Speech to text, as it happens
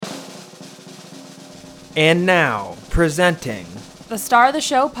And now, presenting the Star of the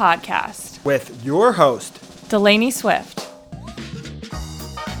Show podcast with your host, Delaney Swift.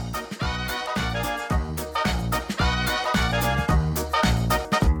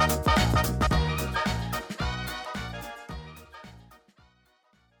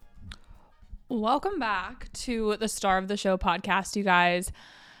 Welcome back to the Star of the Show podcast, you guys.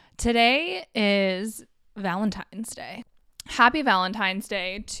 Today is Valentine's Day. Happy Valentine's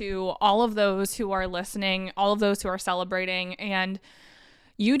Day to all of those who are listening, all of those who are celebrating, and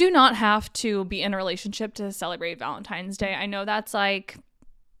you do not have to be in a relationship to celebrate Valentine's Day. I know that's like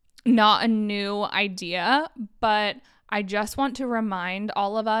not a new idea, but I just want to remind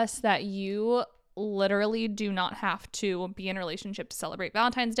all of us that you literally do not have to be in a relationship to celebrate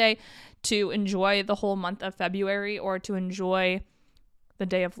Valentine's Day, to enjoy the whole month of February, or to enjoy the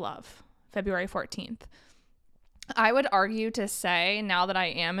Day of Love, February 14th. I would argue to say, now that I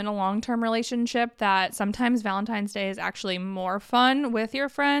am in a long-term relationship, that sometimes Valentine's Day is actually more fun with your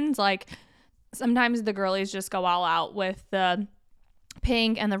friends. Like, sometimes the girlies just go all out with the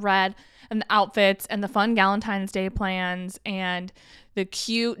pink and the red and the outfits and the fun Valentine's Day plans and the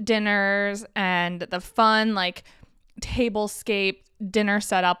cute dinners and the fun, like, tablescape dinner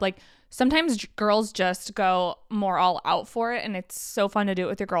setup. Like, sometimes girls just go more all out for it, and it's so fun to do it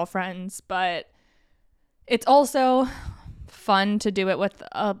with your girlfriends, but it's also fun to do it with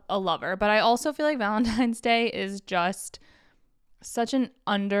a lover. But I also feel like Valentine's Day is just such an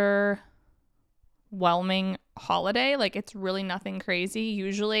underwhelming holiday. Like, it's really nothing crazy.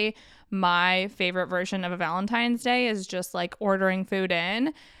 Usually my favorite version of a Valentine's Day is just like ordering food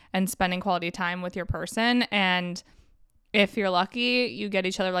in and spending quality time with your person. And if you're lucky, you get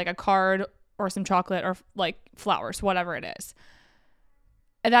each other like a card or some chocolate or like flowers, whatever it is.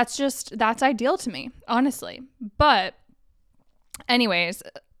 That's ideal to me, honestly. But anyways,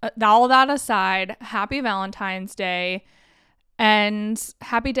 all that aside, happy Valentine's Day and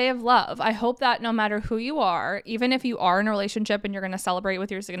happy Day of Love. I hope that no matter who you are, even if you are in a relationship and you're going to celebrate with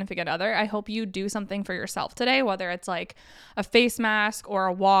your significant other, I hope you do something for yourself today, whether it's like a face mask or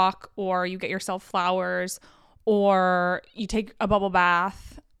a walk, or you get yourself flowers, or you take a bubble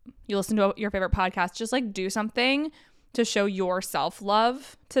bath, you listen to your favorite podcast. Just like do something to show your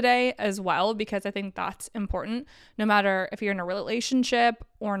self-love today as well, because I think that's important. No matter if you're in a relationship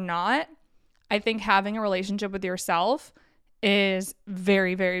or not, I think having a relationship with yourself is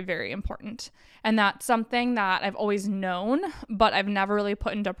very, very, very important. And that's something that I've always known, but I've never really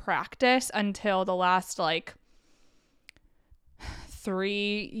put into practice until the last like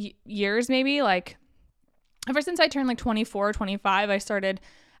 3 years, maybe. Like, ever since I turned like 24, 25, I started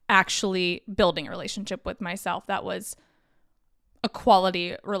actually building a relationship with myself that was a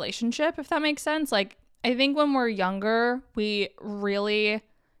quality relationship, if that makes sense. Like, I think when we're younger, we really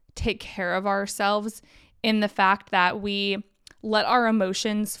take care of ourselves in the fact that we let our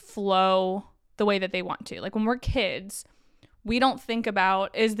emotions flow the way that they want to. Like, when we're kids, we don't think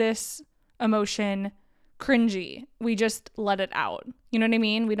about, is this emotion cringy? We just let it out. You know what I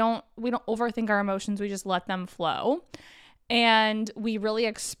mean? We don't overthink our emotions. We just let them flow. And we really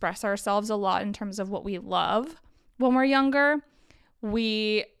express ourselves a lot in terms of what we love when we're younger.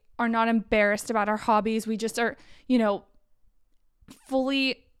 We are not embarrassed about our hobbies. We just are,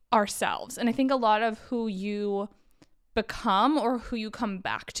 fully ourselves. And I think a lot of who you become or who you come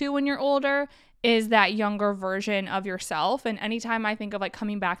back to when you're older is that younger version of yourself. And anytime I think of like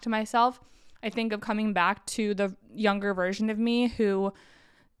coming back to myself, I think of coming back to the younger version of me who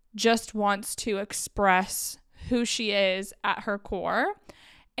just wants to express who she is at her core.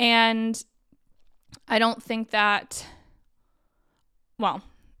 And I don't think that, well,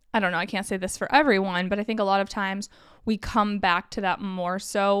 I don't know, I can't say this for everyone, but I think a lot of times we come back to that more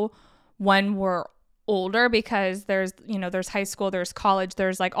so when we're older, because there's high school, there's college,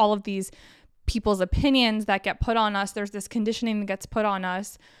 there's like all of these people's opinions that get put on us. There's this conditioning that gets put on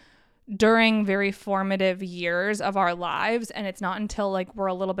us during very formative years of our lives. And it's not until like we're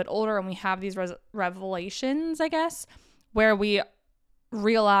a little bit older and we have these revelations, I guess, where we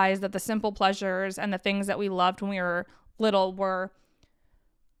realize that the simple pleasures and the things that we loved when we were little were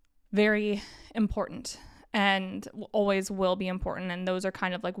very important and always will be important. And those are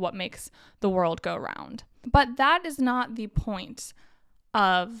kind of like what makes the world go round. But that is not the point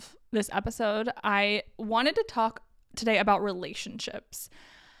of this episode. I wanted to talk today about relationships.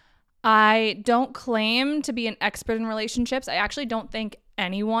 I don't claim to be an expert in relationships. I actually don't think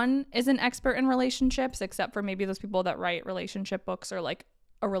anyone is an expert in relationships, except for maybe those people that write relationship books or like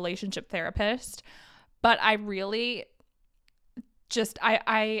a relationship therapist. But I really just,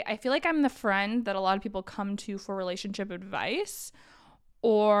 I feel like I'm the friend that a lot of people come to for relationship advice,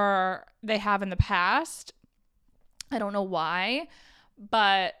 or they have in the past. I don't know why,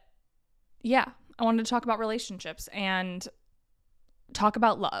 but yeah, I wanted to talk about relationships and talk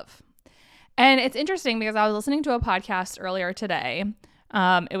about love. And it's interesting because I was listening to a podcast earlier today.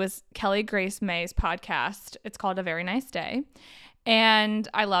 It was Kelly Grace May's podcast. It's called A Very Nice Day. And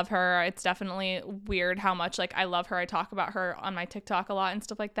I love her. It's definitely weird how much like I love her. I talk about her on my TikTok a lot and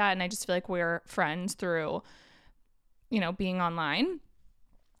stuff like that. And I just feel like we're friends through, being online,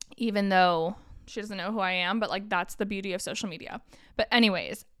 even though she doesn't know who I am. But like that's the beauty of social media. But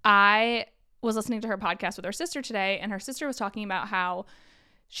anyways, I was listening to her podcast with her sister today, and her sister was talking about how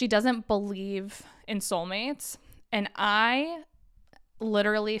she doesn't believe in soulmates. And I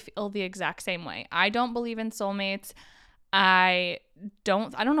literally feel the exact same way. I don't believe in soulmates. I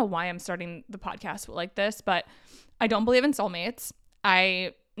don't know why I'm starting the podcast like this, but I don't believe in soulmates.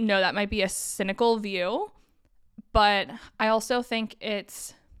 I know that might be a cynical view, but I also think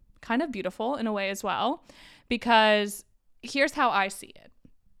it's kind of beautiful in a way as well, because here's how I see it.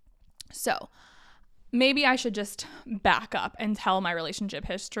 So maybe I should just back up and tell my relationship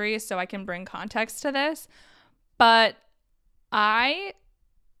history so I can bring context to this. But I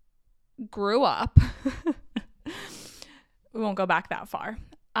grew up, we won't go back that far.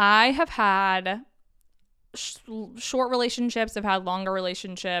 I have had short relationships. I've had longer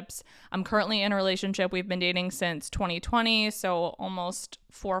relationships. I'm currently in a relationship. We've been dating since 2020, so almost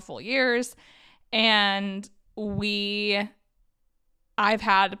 4 full years. And I've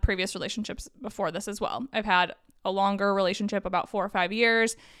had previous relationships before this as well. I've had a longer relationship, about 4 or 5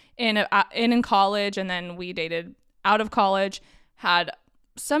 years in college, and then we dated out of college, had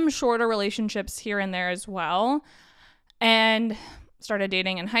some shorter relationships here and there as well, and started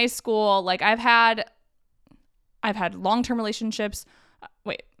dating in high school. Like I've had long-term relationships,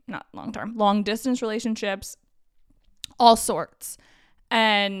 long distance relationships, all sorts.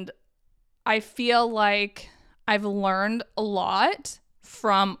 And I feel like I've learned a lot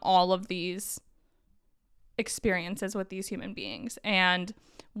from all of these experiences with these human beings. And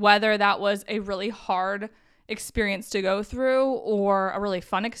whether that was a really hard experience to go through or a really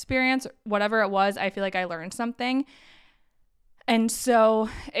fun experience, whatever it was, I feel like I learned something. And so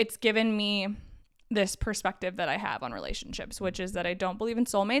it's given me this perspective that I have on relationships, which is that I don't believe in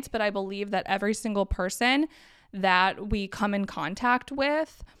soulmates, but I believe that every single person that we come in contact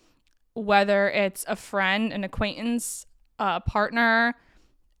with, whether it's a friend, an acquaintance, a partner,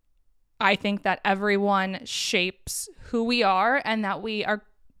 I think that everyone shapes who we are and that we are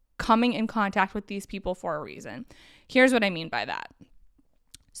coming in contact with these people for a reason. Here's what I mean by that.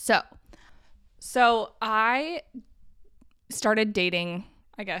 So I started dating,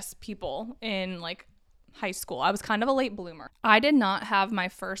 I guess, people in like high school. I was kind of a late bloomer. I did not have my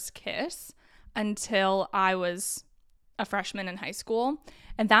first kiss until I was a freshman in high school.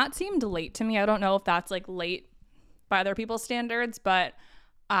 And that seemed late to me. I don't know if that's like late by other people's standards, but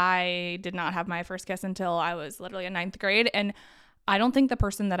I did not have my first kiss until I was literally in 9th grade. And I don't think the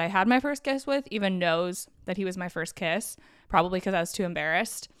person that I had my first kiss with even knows that he was my first kiss, probably because I was too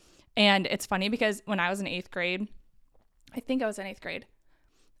embarrassed. And it's funny because when I was in 8th grade, I think I was in 8th grade.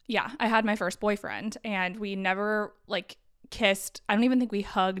 Yeah, I had my first boyfriend and we never like kissed. I don't even think we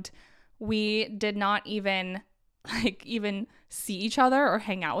hugged. We did not even see each other or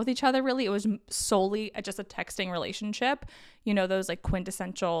hang out with each other really. It was solely just a texting relationship, those like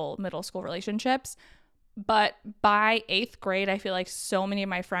quintessential middle school relationships. But by 8th grade, I feel like so many of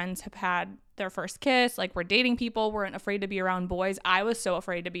my friends have had their first kiss, like we're dating people, weren't afraid to be around boys. I was so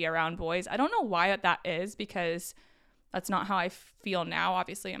afraid to be around boys. I don't know why that is, because that's not how I feel now.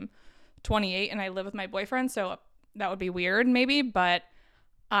 Obviously, I'm 28 and I live with my boyfriend, so that would be weird maybe, but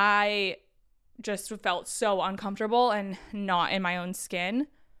I just felt so uncomfortable and not in my own skin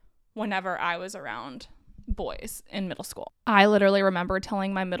whenever I was around boys in middle school. I literally remember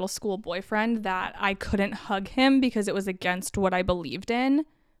telling my middle school boyfriend that I couldn't hug him because it was against what I believed in,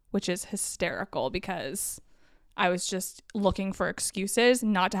 which is hysterical because I was just looking for excuses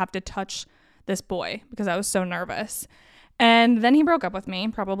not to have to touch this boy because I was so nervous. And then he broke up with me,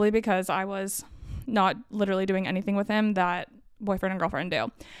 probably because I was not literally doing anything with him that boyfriend and girlfriend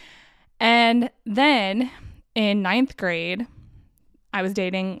do. And then in 9th grade, I was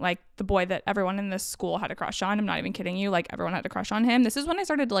dating like the boy that everyone in this school had a crush on. I'm not even kidding you. Like everyone had a crush on him. This is when I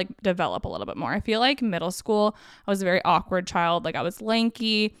started to like develop a little bit more. I feel like middle school, I was a very awkward child. Like I was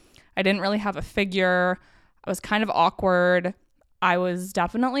lanky. I didn't really have a figure. I was kind of awkward. I was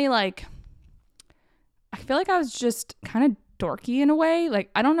definitely like, I feel like I was just kind of dorky in a way. Like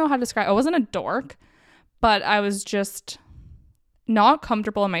I don't know how to describe. I wasn't a dork, but I was just not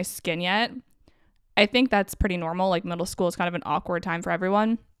comfortable in my skin yet. I think that's pretty normal. Like middle school is kind of an awkward time for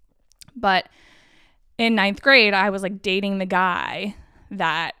everyone. But in ninth grade, I was like dating the guy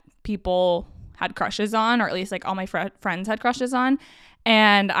that people had crushes on, or at least like all my friends had crushes on.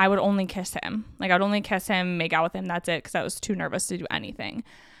 And I would only kiss him. Like I would only kiss him, make out with him. That's it. Because I was too nervous to do anything.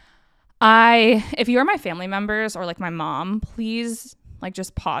 If you are my family members or like my mom, please like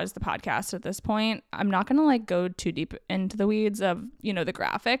just pause the podcast at this point. I'm not going to like go too deep into the weeds of, the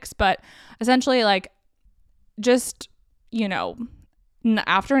graphics, but essentially like just,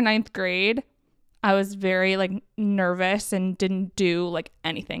 after ninth grade, I was very like nervous and didn't do like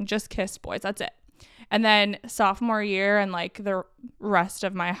anything, just kiss boys. That's it. And then sophomore year and like the rest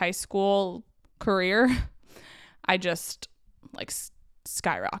of my high school career, I just like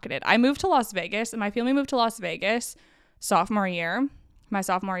skyrocketed. I moved to Las Vegas, and my family moved to Las Vegas my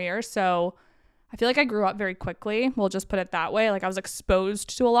sophomore year. So I feel like I grew up very quickly. We'll just put it that way. Like I was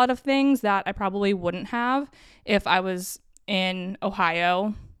exposed to a lot of things that I probably wouldn't have if I was in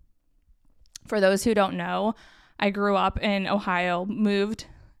Ohio. For those who don't know, I grew up in Ohio, moved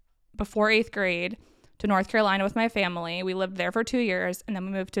before 8th grade to North Carolina with my family. We lived there for 2 years, and then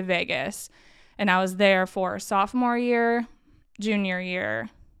we moved to Vegas. And I was there for sophomore year, junior year,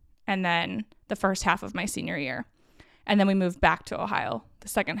 and then the first half of my senior year. And then we moved back to Ohio the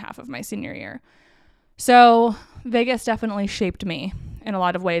second half of my senior year. So Vegas definitely shaped me in a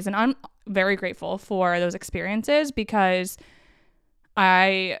lot of ways. And I'm very grateful for those experiences because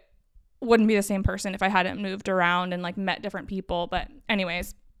I wouldn't be the same person if I hadn't moved around and like met different people. But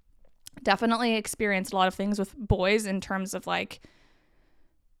anyways, definitely experienced a lot of things with boys in terms of like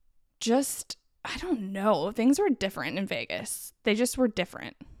just, I don't know, things were different in Vegas. They just were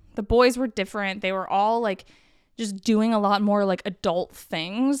different. The boys were different. They were all like just doing a lot more like adult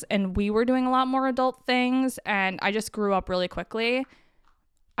things, and we were doing a lot more adult things, and I just grew up really quickly.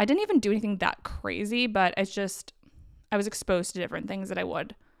 I didn't even do anything that crazy, but it's just I was exposed to different things that I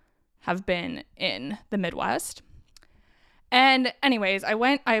would have been in the Midwest. And anyways,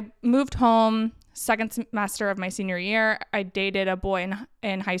 I moved home second semester of my senior year. I dated a boy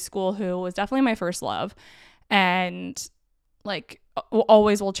in high school who was definitely my first love, and like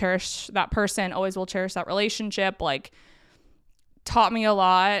always will cherish that person, always will cherish that relationship. Like taught me a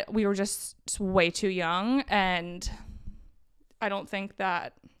lot. We were just way too young, and I don't think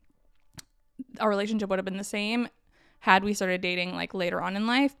that our relationship would have been the same had we started dating like later on in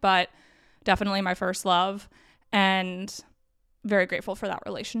life, but definitely my first love, and very grateful for that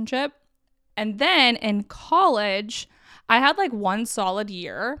relationship. And then in college, I had like one solid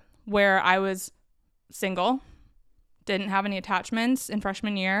year where I was single, didn't have any attachments in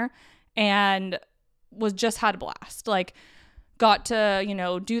freshman year, and was just had a blast. Like got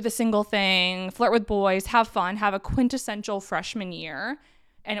to, do the single thing, flirt with boys, have fun, have a quintessential freshman year.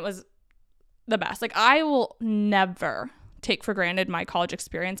 And it was the best. Like I will never take for granted my college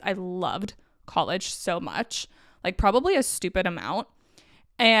experience. I loved college so much, like probably a stupid amount.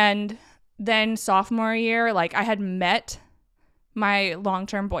 And then sophomore year, like I had met my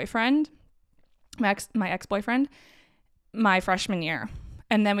long-term boyfriend, my ex-boyfriend, my freshman year.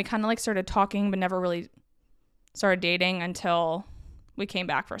 And then we kind of like started talking, but never really started dating until we came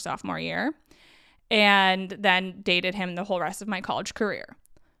back for sophomore year, and then dated him the whole rest of my college career.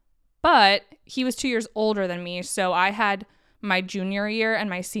 But he was 2 years older than me, so I had my junior year and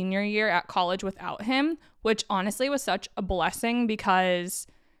my senior year at college without him, which honestly was such a blessing because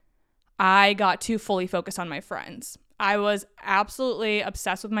I got to fully focus on my friends. I was absolutely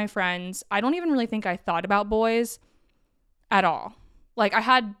obsessed with my friends. I don't even really think I thought about boys at all. Like I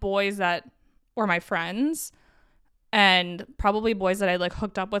had boys that were my friends, and probably boys that I like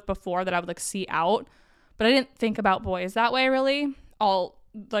hooked up with before that I would like see out, but I didn't think about boys that way really all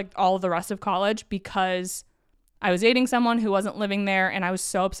the rest of college because I was dating someone who wasn't living there, and I was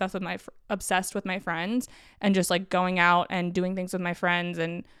so obsessed with my friends and just like going out and doing things with my friends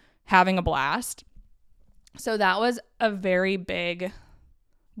and having a blast. So that was a very big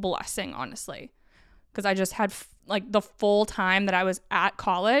blessing, honestly, because I just had like the full time that I was at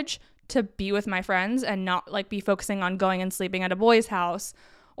college to be with my friends and not like be focusing on going and sleeping at a boy's house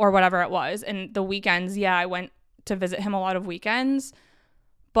or whatever it was. And the weekends, yeah, I went to visit him a lot of weekends,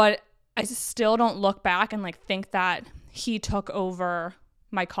 but I still don't look back and like think that he took over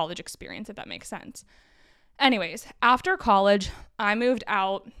my college experience, if that makes sense. Anyways, after college, I moved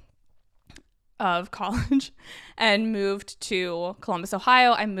out of college and moved to Columbus,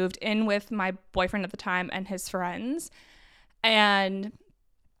 Ohio. I moved in with my boyfriend at the time and his friends. And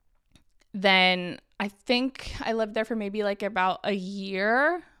then I think I lived there for maybe like about a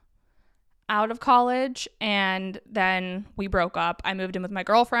year out of college, and then we broke up. I moved in with my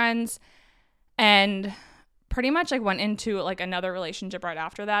girlfriends, and pretty much like went into like another relationship right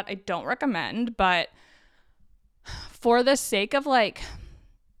after that. I don't recommend, but for the sake of like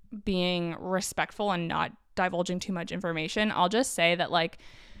being respectful and not divulging too much information, I'll just say that like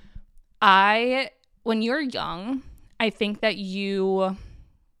when you're young, I think that you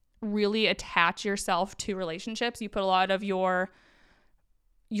really attach yourself to relationships. You put a lot of your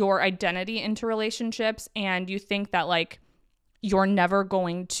identity into relationships, and you think that like you're never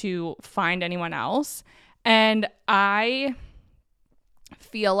going to find anyone else. And I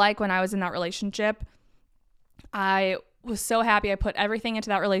feel like when I was in that relationship, I was so happy. I put everything into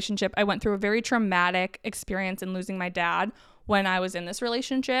that relationship. I went through a very traumatic experience in losing my dad when I was in this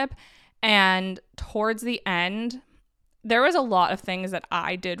relationship. And towards the end, there was a lot of things that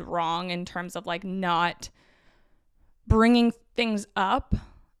I did wrong in terms of like not bringing things up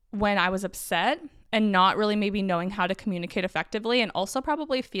when I was upset, and not really maybe knowing how to communicate effectively, and also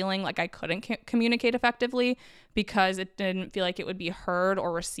probably feeling like I couldn't communicate effectively because it didn't feel like it would be heard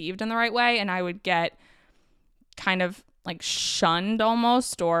or received in the right way. And I would get kind of like shunned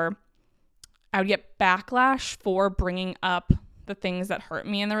almost, or I would get backlash for bringing up the things that hurt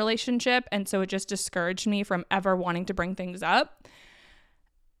me in the relationship. And so it just discouraged me from ever wanting to bring things up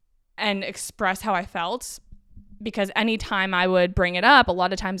and express how I felt, because anytime I would bring it up, a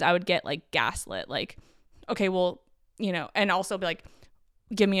lot of times I would get like gaslit, like, okay, well, and also be like,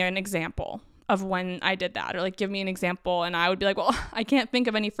 give me an example of when I did that, or like, give me an example. And I would be like, well, I can't think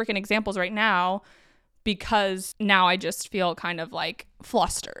of any freaking examples right now, because now I just feel kind of like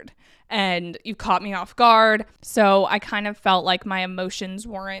flustered and you caught me off guard. So I kind of felt like my emotions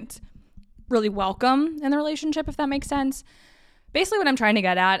weren't really welcome in the relationship, if that makes sense. Basically what I'm trying to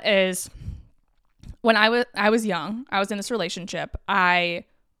get at is, when I was young, I was in this relationship. I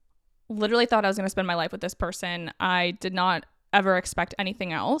literally thought I was going to spend my life with this person. I did not ever expect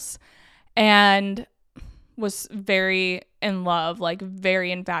anything else, and was very in love, like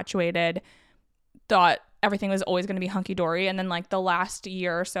very infatuated, thought everything was always going to be hunky-dory. And then like the last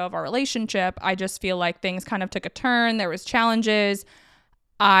year or so of our relationship, I just feel like things kind of took a turn. There was challenges.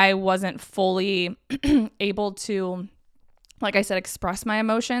 I wasn't fully able to, like I said, express my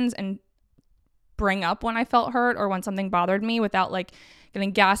emotions and bring up when I felt hurt or when something bothered me without like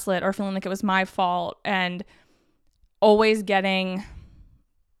getting gaslit or feeling like it was my fault, and always getting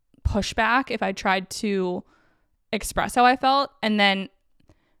pushback if I tried to express how I felt. And then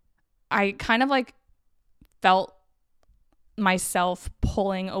I kind of like felt myself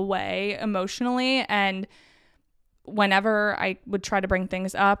pulling away emotionally, and whenever I would try to bring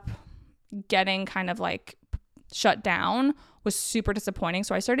things up, getting kind of like shut down was super disappointing.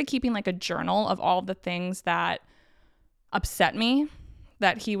 So I started keeping like a journal of all of the things that upset me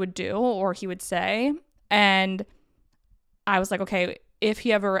that he would do or he would say. And I was like, okay, if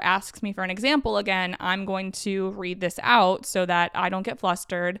he ever asks me for an example again, I'm going to read this out so that I don't get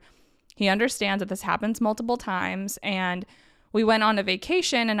flustered. He understands that this happens multiple times. And we went on a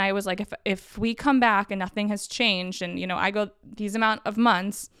vacation, and I was like, if we come back and nothing has changed, and I go these amount of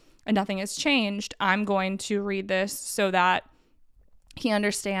months and nothing has changed, I'm going to read this so that he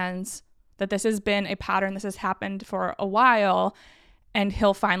understands that this has been a pattern. This has happened for a while, and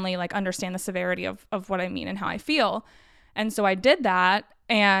he'll finally like understand the severity of what I mean and how I feel. And so I did that,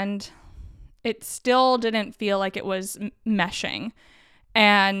 and it still didn't feel like it was meshing.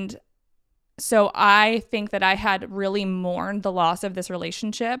 And so I think that I had really mourned the loss of this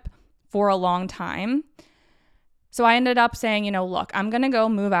relationship for a long time. So I ended up saying, look, I'm going to go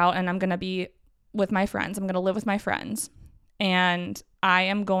move out, and I'm going to be with my friends. I'm going to live with my friends. And I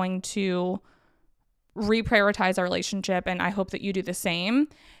am going to reprioritize our relationship, and I hope that you do the same.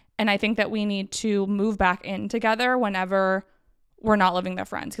 And I think that we need to move back in together whenever we're not living with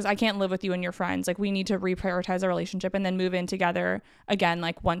friends, because I can't live with you and your friends. Like, we need to reprioritize our relationship and then move in together again,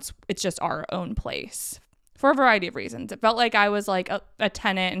 like once it's just our own place, for a variety of reasons. It felt like I was like a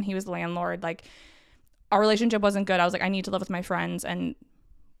tenant and he was the landlord. Like, our relationship wasn't good. I was like, I need to live with my friends and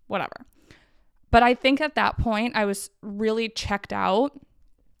whatever. But I think at that point, I was really checked out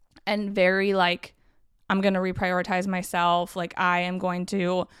and very like, I'm going to reprioritize myself. Like, I am going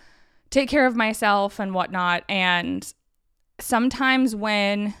to take care of myself and whatnot. And sometimes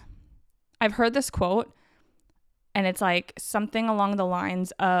when I've heard this quote, and it's like something along the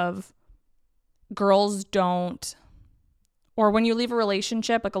lines of girls don't, or when you leave a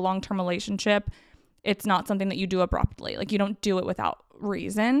relationship, like a long-term relationship, it's not something that you do abruptly. Like, you don't do it without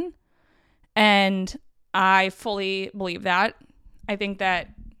reason. And I fully believe that. I think that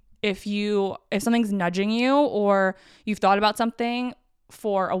if something's nudging you, or you've thought about something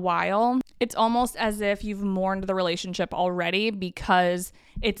for a while, it's almost as if you've mourned the relationship already because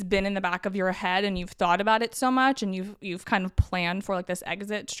it's been in the back of your head and you've thought about it so much and you've kind of planned for like this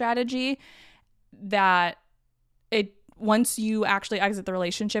exit strategy that it once you actually exit the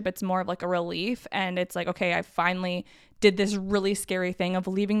relationship, it's more of like a relief. And it's like, okay, I finally did this really scary thing of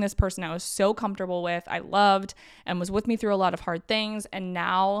leaving this person I was so comfortable with, I loved, and was with me through a lot of hard things. And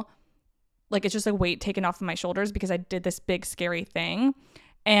now, like, it's just a weight taken off of my shoulders because I did this big, scary thing.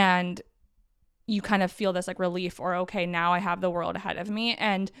 And you kind of feel this like relief, or okay, now I have the world ahead of me.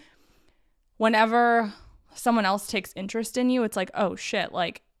 And whenever someone else takes interest in you, it's like, oh shit,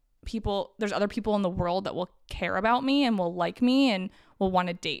 like, there's other people in the world that will care about me and will like me and will want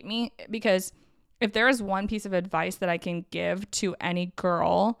to date me. Because if there is one piece of advice that I can give to any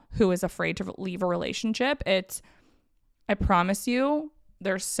girl who is afraid to leave a relationship, it's, I promise you,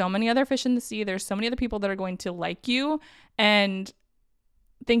 there's so many other fish in the sea. There's so many other people that are going to like you and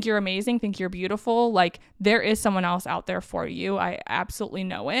think you're amazing, think you're beautiful. Like, there is someone else out there for you. I absolutely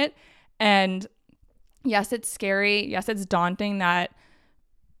know it. And yes, it's scary. Yes, it's daunting that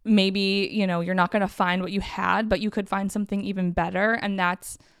maybe, you know, you're not going to find what you had, but you could find something even better. And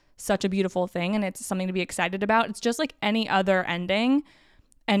that's such a beautiful thing. And it's something to be excited about. It's just like any other ending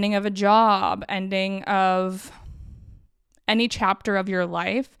of a job, ending of any chapter of your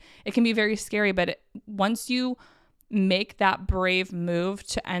life. It can be very scary, but once you make that brave move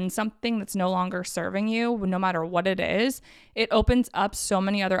to end something that's no longer serving you, no matter what it is, it opens up so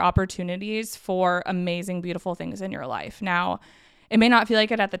many other opportunities for amazing, beautiful things in your life. Now, it may not feel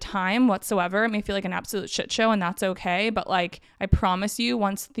like it at the time whatsoever. It may feel like an absolute shit show, and that's okay. But like, I promise you,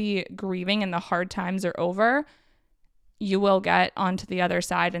 once the grieving and the hard times are over, you will get onto the other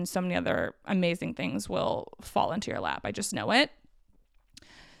side and so many other amazing things will fall into your lap. I just know it.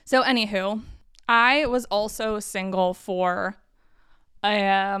 So anywho, I was also single for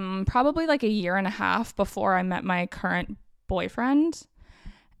probably like a year and a half before I met my current boyfriend.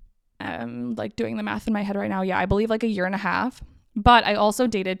 Like doing the math in my head right now. Yeah, I believe like a year and a half. But I also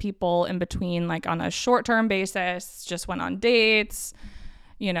dated people in between, like on a short-term basis, just went on dates,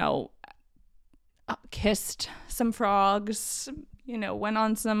 you know, kissed some frogs, you know, went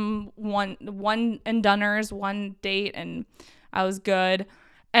on some one and doners, one date, and I was good.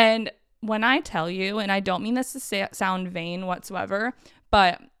 And when I tell you, and I don't mean this to sound vain whatsoever,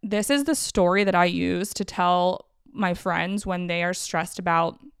 but this is the story that I use to tell my friends when they are stressed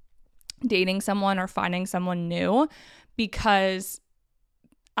about dating someone or finding someone new, because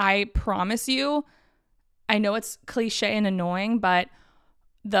I promise you, I know it's cliche and annoying, but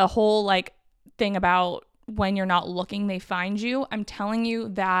the whole like thing about when you're not looking, they find you, I'm telling you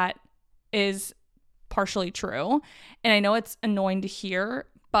that is partially true. And I know it's annoying to hear,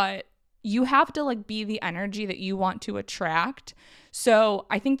 but you have to like be the energy that you want to attract. So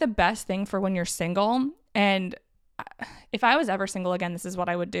I think the best thing for when you're single, and if I was ever single again, this is what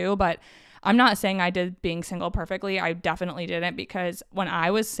I would do, but I'm not saying I did being single perfectly. I definitely didn't, because when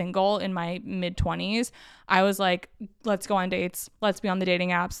I was single in my mid-20s, I was like, let's go on dates. Let's be on the dating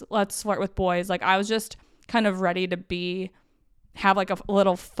apps. Let's flirt with boys. Like, I was just kind of ready to have like a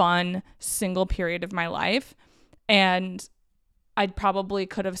little fun single period of my life. And I probably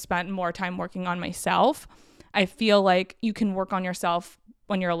could have spent more time working on myself. I feel like you can work on yourself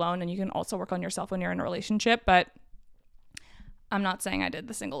when you're alone, and you can also work on yourself when you're in a relationship. But I'm not saying I did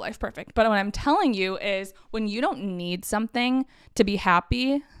the single life perfect, but what I'm telling you is when you don't need something to be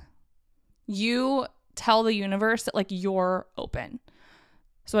happy, you tell the universe that like you're open.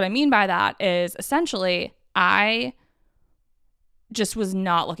 So what I mean by that is essentially I just was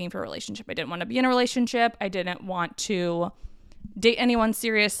not looking for a relationship. I didn't want to be in a relationship. I didn't want to date anyone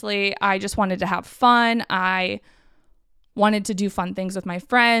seriously. I just wanted to have fun. I wanted to do fun things with my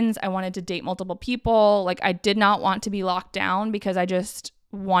friends. I wanted to date multiple people. Like, I did not want to be locked down because I just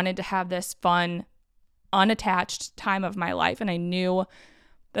wanted to have this fun, unattached time of my life. And I knew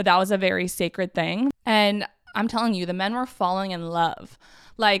that that was a very sacred thing. And I'm telling you, the men were falling in love.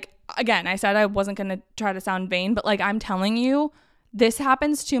 Like, again, I said I wasn't going to try to sound vain, but like, I'm telling you, this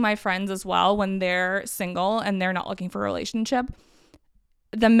happens to my friends as well when they're single and they're not looking for a relationship.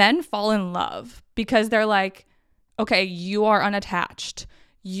 The men fall in love because they're like, okay, you are unattached.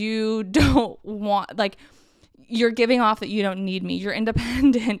 You don't want, like, you're giving off that you don't need me. You're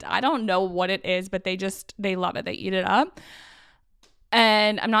independent. I don't know what it is, but they love it. They eat it up.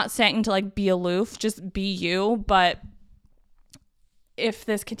 And I'm not saying to like be aloof, just be you. But if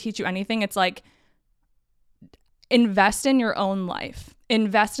this could teach you anything, it's like, invest in your own life.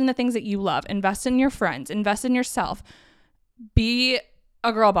 Invest in the things that you love. Invest in your friends. Invest in yourself. Be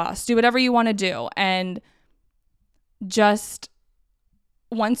a girl boss. Do whatever you want to do. And just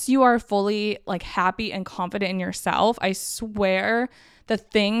once you are fully like happy and confident in yourself, I swear the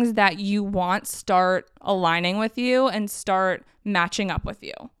things that you want start aligning with you and start matching up with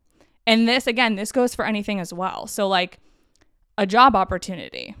you. And this, again, this goes for anything as well. So like a job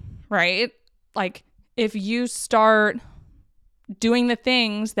opportunity, right? Like if you start doing the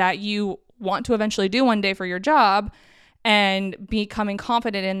things that you want to eventually do one day for your job and becoming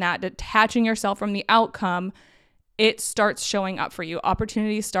confident in that, detaching yourself from the outcome, it starts showing up for you.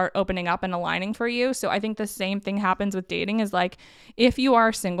 Opportunities start opening up and aligning for you. So I think the same thing happens with dating is like, if you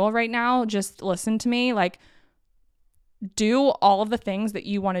are single right now, just listen to me, like do all of the things that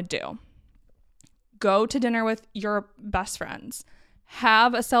you want to do. Go to dinner with your best friends.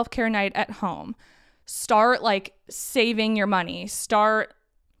 Have a self-care night at home. Start like saving your money.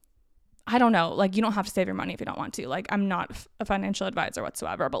 I don't know, like you don't have to save your money if you don't want to. Like I'm not a financial advisor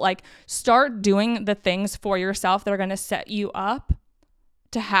whatsoever, but like start doing the things for yourself that are going to set you up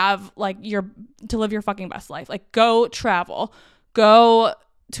to have like to live your fucking best life. Like go travel, go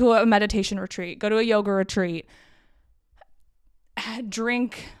to a meditation retreat, go to a yoga retreat,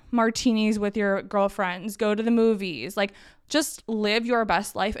 drink martinis with your girlfriends, go to the movies, like just live your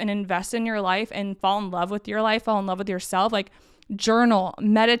best life and invest in your life and fall in love with your life, fall in love with yourself. Like journal,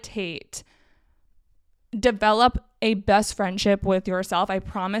 meditate, develop a best friendship with yourself. I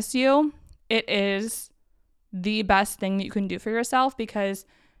promise you, it is the best thing that you can do for yourself, because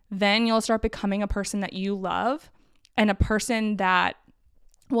then you'll start becoming a person that you love and a person that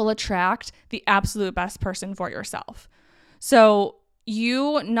will attract the absolute best person for yourself. So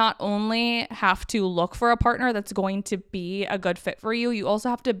you not only have to look for a partner that's going to be a good fit for you, you also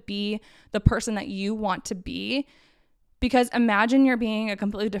have to be the person that you want to be. Because imagine you're being a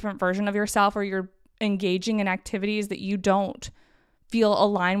completely different version of yourself, or you're engaging in activities that you don't feel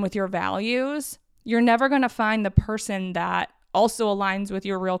align with your values. You're never going to find the person that also aligns with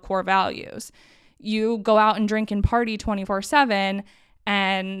your real core values. You go out and drink and party 24/7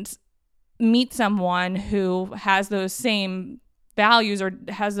 and meet someone who has those same values or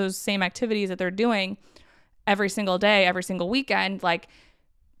has those same activities that they're doing every single day, every single weekend. Like,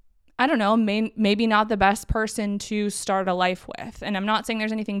 I don't know, maybe not the best person to start a life with. And I'm not saying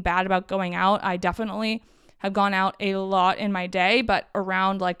there's anything bad about going out. I definitely have gone out a lot in my day, but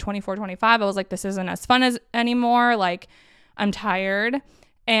around like 24, 25, I was like, this isn't as fun as anymore. Like, I'm tired.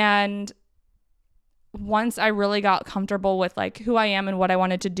 And once I really got comfortable with like who I am and what I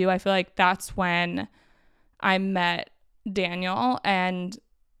wanted to do, I feel like that's when I met Daniel, and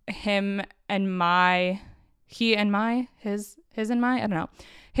his and my, I don't know,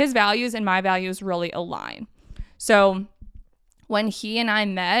 his values and my values really align. So when he and I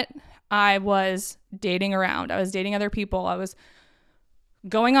met, I was dating around. I was dating other people. I was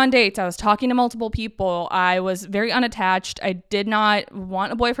going on dates. I was talking to multiple people. I was very unattached. I did not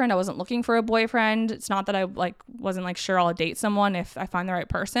want a boyfriend. I wasn't looking for a boyfriend. It's not that I wasn't sure I'll date someone if I find the right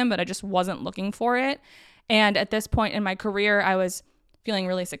person, but I just wasn't looking for it. And at this point in my career, I was feeling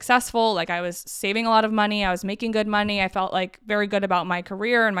really successful. Like, I was saving a lot of money. I was making good money. I felt like very good about my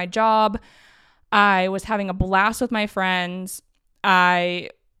career and my job. I was having a blast with my friends.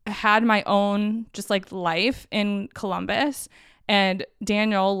 I had my own just like life in Columbus, and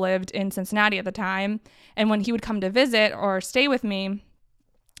Daniel lived in Cincinnati at the time. And when he would come to visit or stay with me,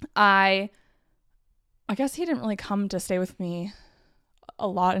 I guess he didn't really come to stay with me a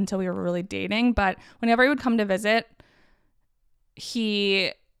lot until we were really dating. But whenever he would come to visit,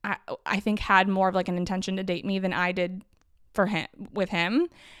 he, I think, had more of like an intention to date me than I did with him.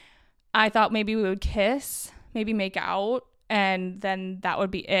 I thought maybe we would kiss, maybe make out, and then that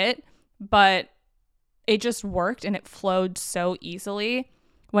would be it. But it just worked, and it flowed so easily.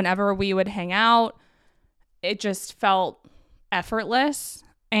 Whenever we would hang out, it just felt effortless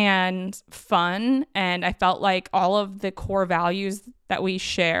and fun. And I felt like all of the core values that we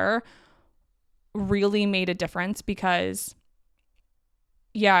share really made a difference, because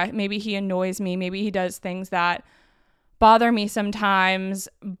yeah, maybe he annoys me. Maybe he does things that bother me sometimes,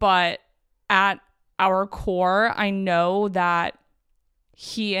 but at our core, I know that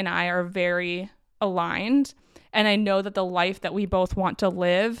he and I are very aligned. And I know that the life that we both want to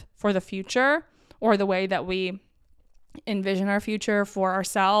live for the future, or the way that we envision our future for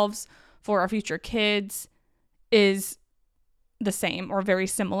ourselves, for our future kids, is the same or very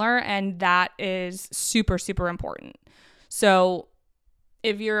similar. And that is super, super important. So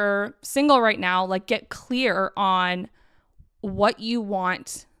if you're single right now, like, get clear on what you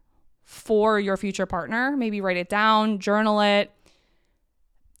want for your future partner. Maybe write it down, journal it,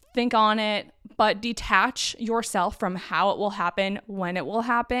 think on it, but detach yourself from how it will happen, when it will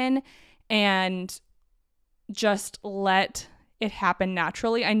happen, and just let it happen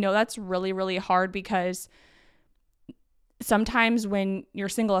naturally. I know that's really, really hard because sometimes when you're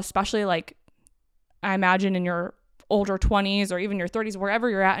single, especially like I imagine in your older 20s or even your 30s, wherever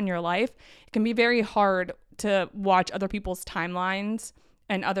you're at in your life, it can be very hard to watch other people's timelines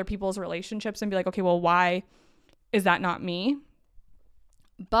and other people's relationships and be like, okay, well, why is that not me?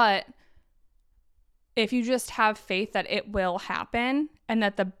 But if you just have faith that it will happen and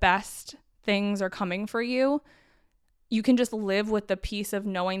that the best things are coming for you, you can just live with the peace of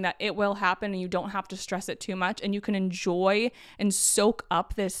knowing that it will happen and you don't have to stress it too much, and you can enjoy and soak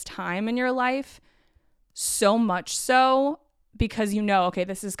up this time in your life so much so because you know, okay,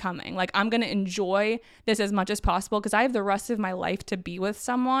 this is coming. Like, I'm going to enjoy this as much as possible because I have the rest of my life to be with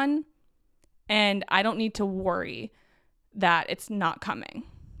someone and I don't need to worry that it's not coming.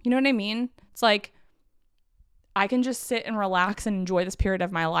 You know what I mean? It's like I can just sit and relax and enjoy this period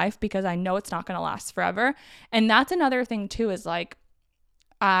of my life because I know it's not going to last forever. And that's another thing too, is like,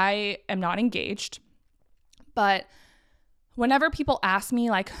 I am not engaged, but whenever people ask me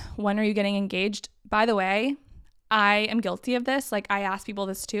like, when are you getting engaged? By the way, I am guilty of this. Like, I ask people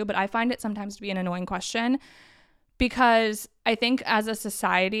this too, but I find it sometimes to be an annoying question because I think as a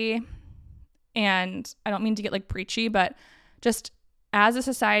society, and I don't mean to get like preachy, but just as a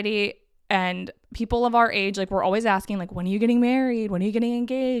society and people of our age, like, we're always asking like, when are you getting married? When are you getting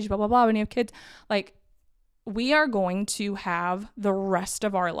engaged? Blah, blah, blah. When you have kids, like, we are going to have the rest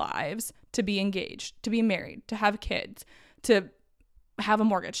of our lives to be engaged, to be married, to have kids, to have a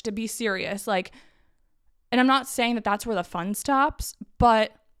mortgage, to be serious. Like, and I'm not saying that that's where the fun stops,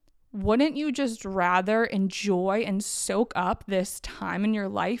 but wouldn't you just rather enjoy and soak up this time in your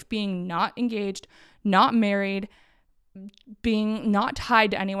life being not engaged, not married, being not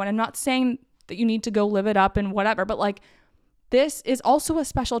tied to anyone? I'm not saying that you need to go live it up and whatever, but like, this is also a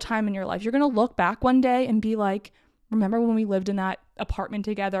special time in your life. You're going to look back one day and be like, remember when we lived in that apartment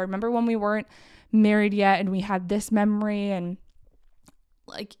together? Remember when we weren't married yet and we had this memory? And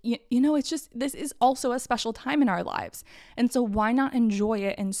like, you know, it's just, this is also a special time in our lives. And so why not enjoy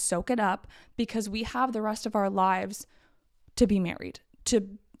it and soak it up? Because we have the rest of our lives to be married, to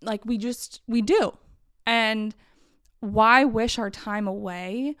like, we do. And why wish our time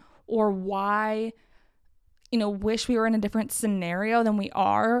away, or why, you know, wish we were in a different scenario than we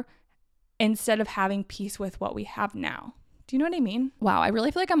are instead of having peace with what we have now? Do you know what I mean? Wow, I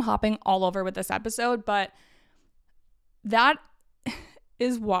really feel like I'm hopping all over with this episode, but that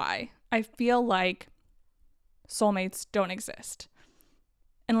is why I feel like soulmates don't exist.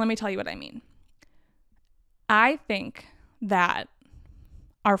 And let me tell you what I mean. I think that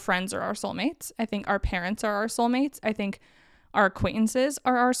our friends are our soulmates. I think our parents are our soulmates. I think our acquaintances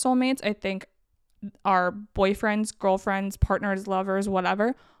are our soulmates. I think our boyfriends, girlfriends, partners, lovers,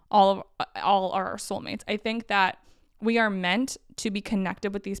 whatever, all are our soulmates. I think that we are meant to be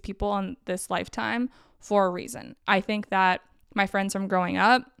connected with these people in this lifetime for a reason. I think that my friends from growing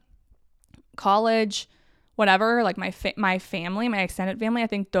up, college, whatever, like my family, my extended family, I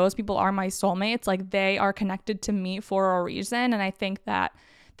think those people are my soulmates. Like, they are connected to me for a reason. And I think that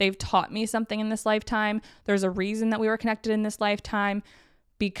they've taught me something in this lifetime. There's a reason that we were connected in this lifetime,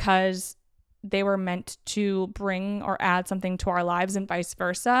 because they were meant to bring or add something to our lives and vice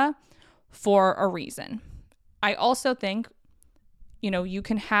versa for a reason. I also think, you know, you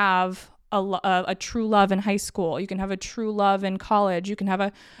can have a true love in high school. You can have a true love in college. You can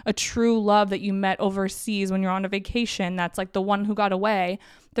have a true love that you met overseas when you're on a vacation. That's like the one who got away.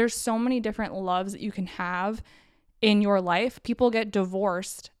 There's so many different loves that you can have in your life. People get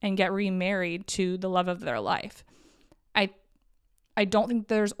divorced and get remarried to the love of their life. I don't think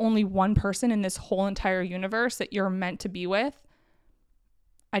there's only one person in this whole entire universe that you're meant to be with.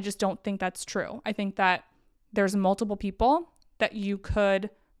 I just don't think that's true. I think that there's multiple people that you could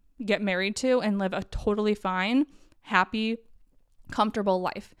get married to and live a totally fine, happy, comfortable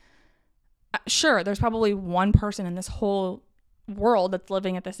life. Sure, there's probably one person in this whole world that's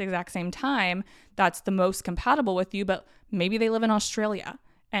living at this exact same time that's the most compatible with you, but maybe they live in Australia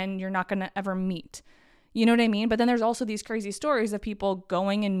and you're not going to ever meet. You know what I mean? But then there's also these crazy stories of people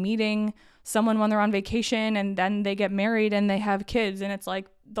going and meeting someone when they're on vacation and then they get married and they have kids and it's like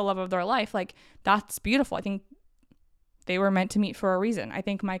the love of their life. Like, that's beautiful. I think they were meant to meet for a reason. I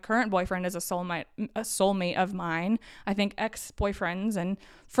think my current boyfriend is a soulmate of mine. I think ex-boyfriends and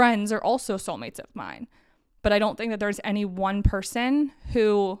friends are also soulmates of mine. But I don't think that there's any one person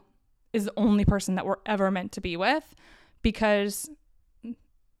who is the only person that we're ever meant to be with, because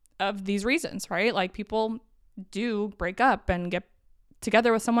of these reasons, right? Like, people do break up and get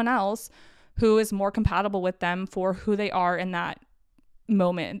together with someone else who is more compatible with them for who they are in that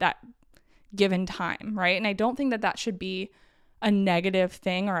moment, that given time, right? And I don't think that that should be a negative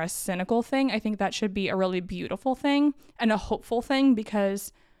thing or a cynical thing. I think that should be a really beautiful thing and a hopeful thing,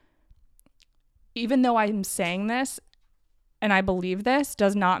 because even though I'm saying this and I believe this,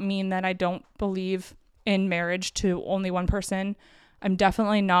 does not mean that I don't believe in marriage to only one person. I'm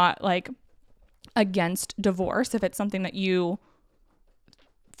definitely not like against divorce. If it's something that you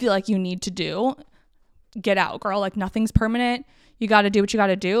feel like you need to do, get out, girl. Like, nothing's permanent. You got to do what you got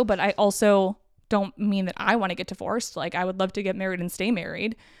to do. But I also don't mean that I want to get divorced. Like, I would love to get married and stay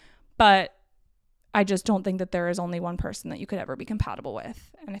married, but I just don't think that there is only one person that you could ever be compatible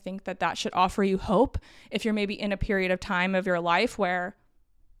with. And I think that that should offer you hope if you're maybe in a period of time of your life where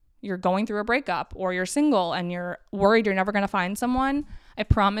you're going through a breakup or you're single and you're worried you're never going to find someone. I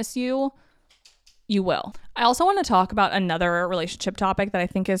promise you, you will. I also want to talk about another relationship topic that I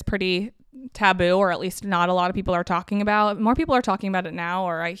think is pretty taboo, or at least not a lot of people are talking about. More people are talking about it now,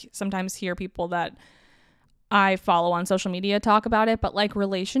 or I sometimes hear people that I follow on social media talk about it, but like,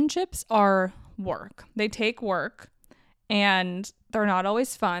 relationships are work. They take work, and they're not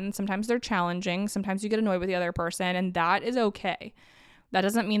always fun. Sometimes they're challenging. Sometimes you get annoyed with the other person, and that is okay. That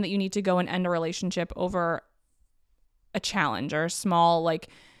doesn't mean that you need to go and end a relationship over a challenge or a small like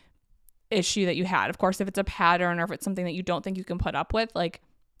issue that you had. Of course, if it's a pattern or if it's something that you don't think you can put up with, like,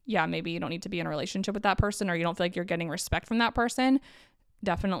 yeah, maybe you don't need to be in a relationship with that person, or you don't feel like you're getting respect from that person.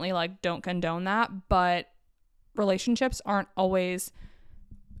 Definitely, like, don't condone that. But relationships aren't always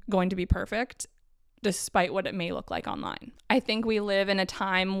going to be perfect, despite what it may look like online. I think we live in a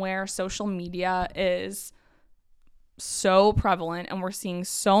time where social media is so prevalent and we're seeing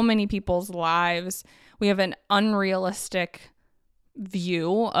so many people's lives. We have an unrealistic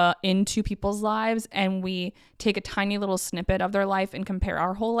view into people's lives, and we take a tiny little snippet of their life and compare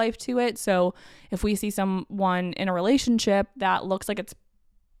our whole life to it. So if we see someone in a relationship that looks like it's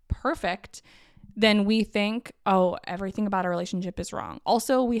perfect, then we think, oh, everything about a relationship is wrong.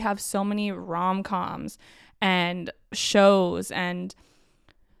 Also, we have so many rom-coms and shows and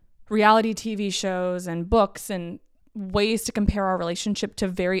reality TV shows and books and ways to compare our relationship to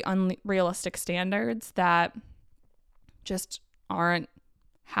very unrealistic standards that just aren't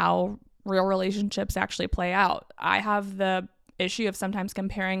how real relationships actually play out. I have the issue of sometimes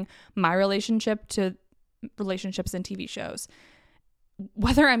comparing my relationship to relationships in TV shows.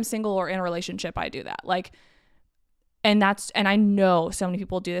 Whether I'm single or in a relationship, I do that. Like, and I know so many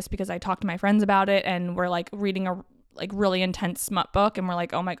people do this because I talk to my friends about it, and we're like reading a like really intense smut book, and we're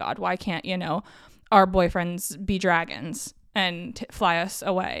like, oh my God, why can't, our boyfriends be dragons and fly us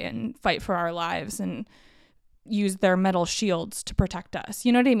away and fight for our lives and use their metal shields to protect us?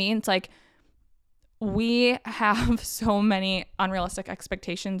 You know what I mean? It's like, we have so many unrealistic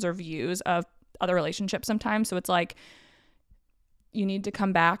expectations or views of other relationships sometimes. So it's like, you need to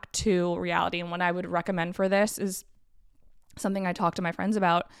come back to reality. And what I would recommend for this is something I talk to my friends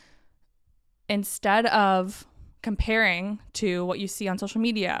about. Instead of comparing to what you see on social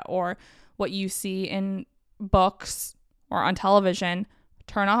media or what you see in books or on television,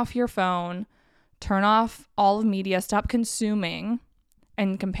 turn off your phone, turn off all of media, stop consuming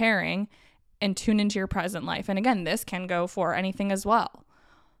and comparing, and tune into your present life. And again, this can go for anything as well.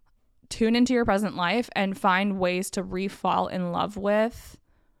 Tune into your present life and find ways to re-fall in love with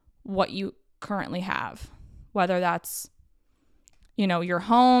what you currently have. Whether that's, your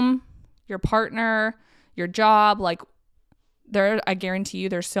home, your partner, your job. Like, I guarantee you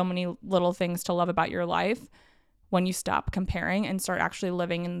there's so many little things to love about your life when you stop comparing and start actually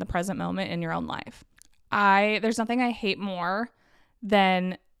living in the present moment in your own life. There's nothing I hate more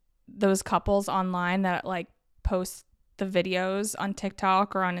than those couples online that like post the videos on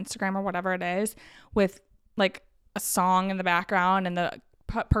TikTok or on Instagram or whatever it is with like a song in the background, and the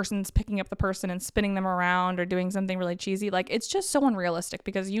person's picking up the person and spinning them around or doing something really cheesy. Like, it's just so unrealistic,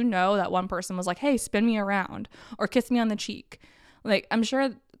 because that one person was like, hey, spin me around or kiss me on the cheek. Like, I'm sure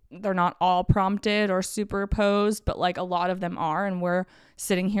they're not all prompted or superposed, but like a lot of them are. And we're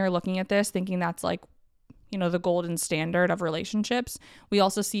sitting here looking at this thinking that's like, the golden standard of relationships. We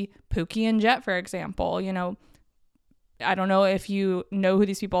also see Pookie and Jet, for example. I don't know if you know who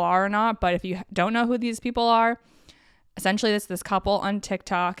these people are or not, but if you don't know who these people are, essentially it's this couple on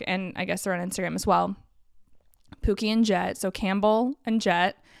TikTok, and I guess they're on Instagram as well. Pookie and Jet. So Campbell and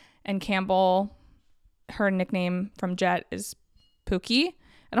Jet, and Campbell, her nickname from Jet is Pookie.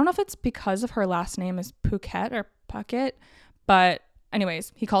 I don't know if it's because of her last name is Phuket or Puckett, but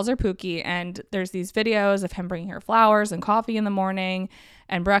anyways, he calls her Pookie, and there's these videos of him bringing her flowers and coffee in the morning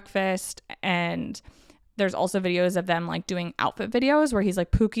and breakfast, and there's also videos of them like doing outfit videos where he's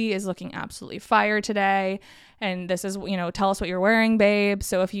like, Pookie is looking absolutely fire today. And this is, tell us what you're wearing, babe.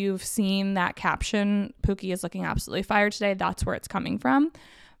 So if you've seen that caption, Pookie is looking absolutely fire today, that's where it's coming from.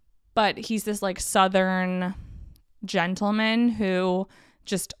 But he's this like Southern gentleman who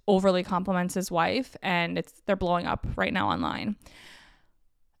just overly compliments his wife, and they're blowing up right now online.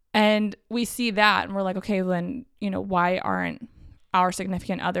 And we see that and we're like, okay, then, why aren't our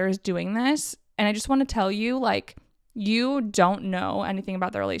significant others doing this? And I just want to tell you, like, you don't know anything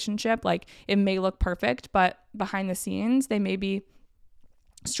about the relationship. Like, it may look perfect, but behind the scenes, they may be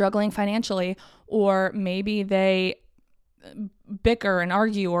struggling financially, or maybe they bicker and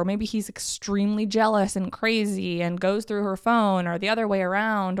argue, or maybe he's extremely jealous and crazy and goes through her phone, or the other way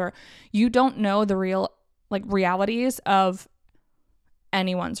around, or you don't know the realities of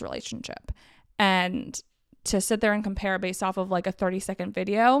anyone's relationship. And to sit there and compare based off of like a 30-second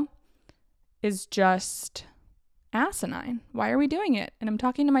video is just asinine. Why are we doing it? And I'm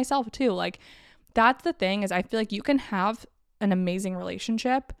talking to myself too. Like, that's the thing, is I feel like you can have an amazing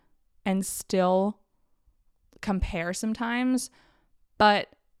relationship and still compare sometimes, but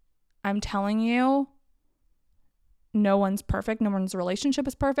I'm telling you, no one's perfect. No one's relationship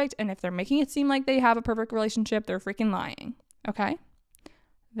is perfect. And if they're making it seem like they have a perfect relationship, they're freaking lying. Okay?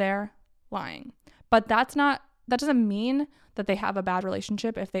 They're lying. But that doesn't mean that they have a bad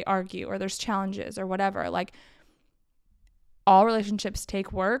relationship if they argue or there's challenges or whatever. Like, all relationships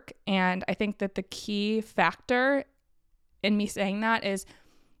take work. And I think that the key factor in me saying that is,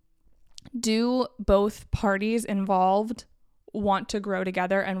 do both parties involved want to grow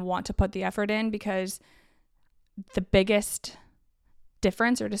together and want to put the effort in? Because the biggest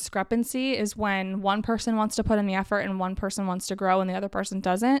difference or discrepancy is when one person wants to put in the effort and one person wants to grow and the other person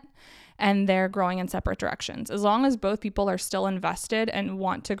doesn't, and they're growing in separate directions. As long as both people are still invested and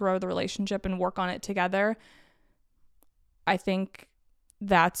want to grow the relationship and work on it together, I think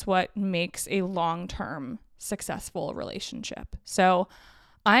that's what makes a long-term successful relationship. So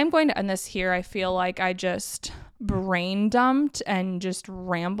I'm going to end this here. I feel like I just brain dumped and just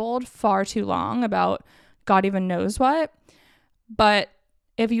rambled far too long about God even knows what. But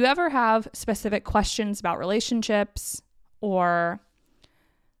if you ever have specific questions about relationships, or,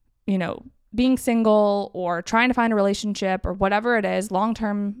 being single, or trying to find a relationship, or whatever it is,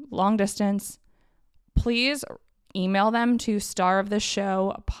 long-term, long distance, please email them to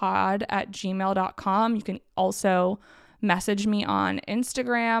staroftheshowpod@gmail.com. You can also message me on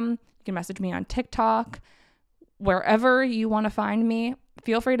Instagram. You can message me on TikTok. Wherever you want to find me,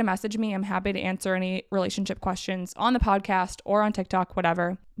 feel free to message me. I'm happy to answer any relationship questions on the podcast or on TikTok,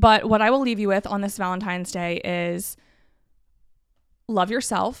 whatever. But what I will leave you with on this Valentine's Day is love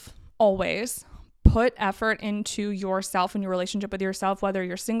yourself always. Put effort into yourself and your relationship with yourself, whether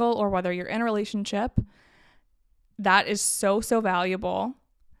you're single or whether you're in a relationship. That is so, so valuable.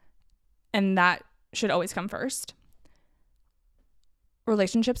 And that should always come first.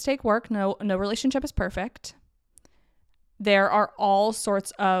 Relationships take work. No relationship is perfect. There are all sorts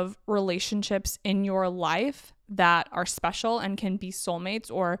of relationships in your life that are special and can be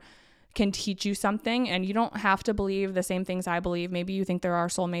soulmates or can teach you something. And you don't have to believe the same things I believe. Maybe you think there are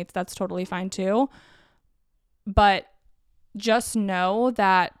soulmates. That's totally fine too. But just know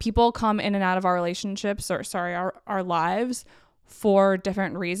that people come in and out of our relationships, our lives, for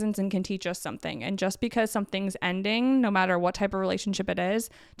different reasons and can teach us something. And just because something's ending, no matter what type of relationship it is,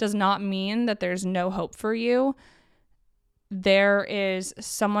 does not mean that there's no hope for you. There is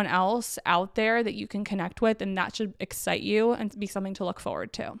someone else out there that you can connect with, and that should excite you and be something to look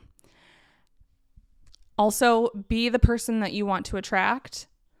forward to. Also, be the person that you want to attract.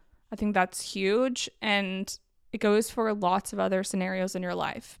 I think that's huge, and it goes for lots of other scenarios in your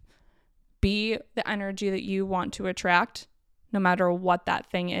life. Be the energy that you want to attract, no matter what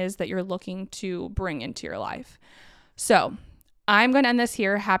that thing is that you're looking to bring into your life. So I'm going to end this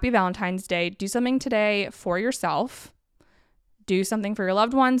here. Happy Valentine's Day. Do something today for yourself. Do something for your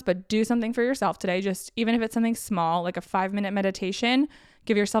loved ones, but do something for yourself today. Just even if it's something small, like a 5-minute meditation,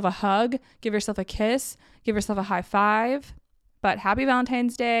 give yourself a hug, give yourself a kiss, give yourself a high five. But happy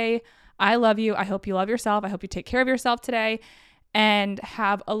Valentine's Day. I love you. I hope you love yourself. I hope you take care of yourself today and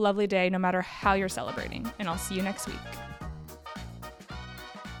have a lovely day no matter how you're celebrating. And I'll see you next week.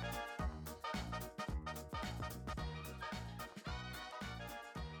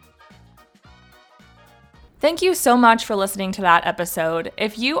 Thank you so much for listening to that episode.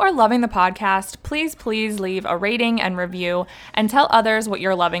 If you are loving the podcast, please leave a rating and review and tell others what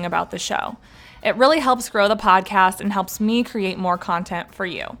you're loving about the show. It really helps grow the podcast and helps me create more content for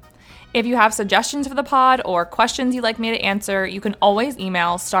you. If you have suggestions for the pod or questions you'd like me to answer, you can always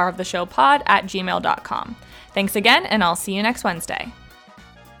email staroftheshowpod@gmail.com. Thanks again, and I'll see you next Wednesday.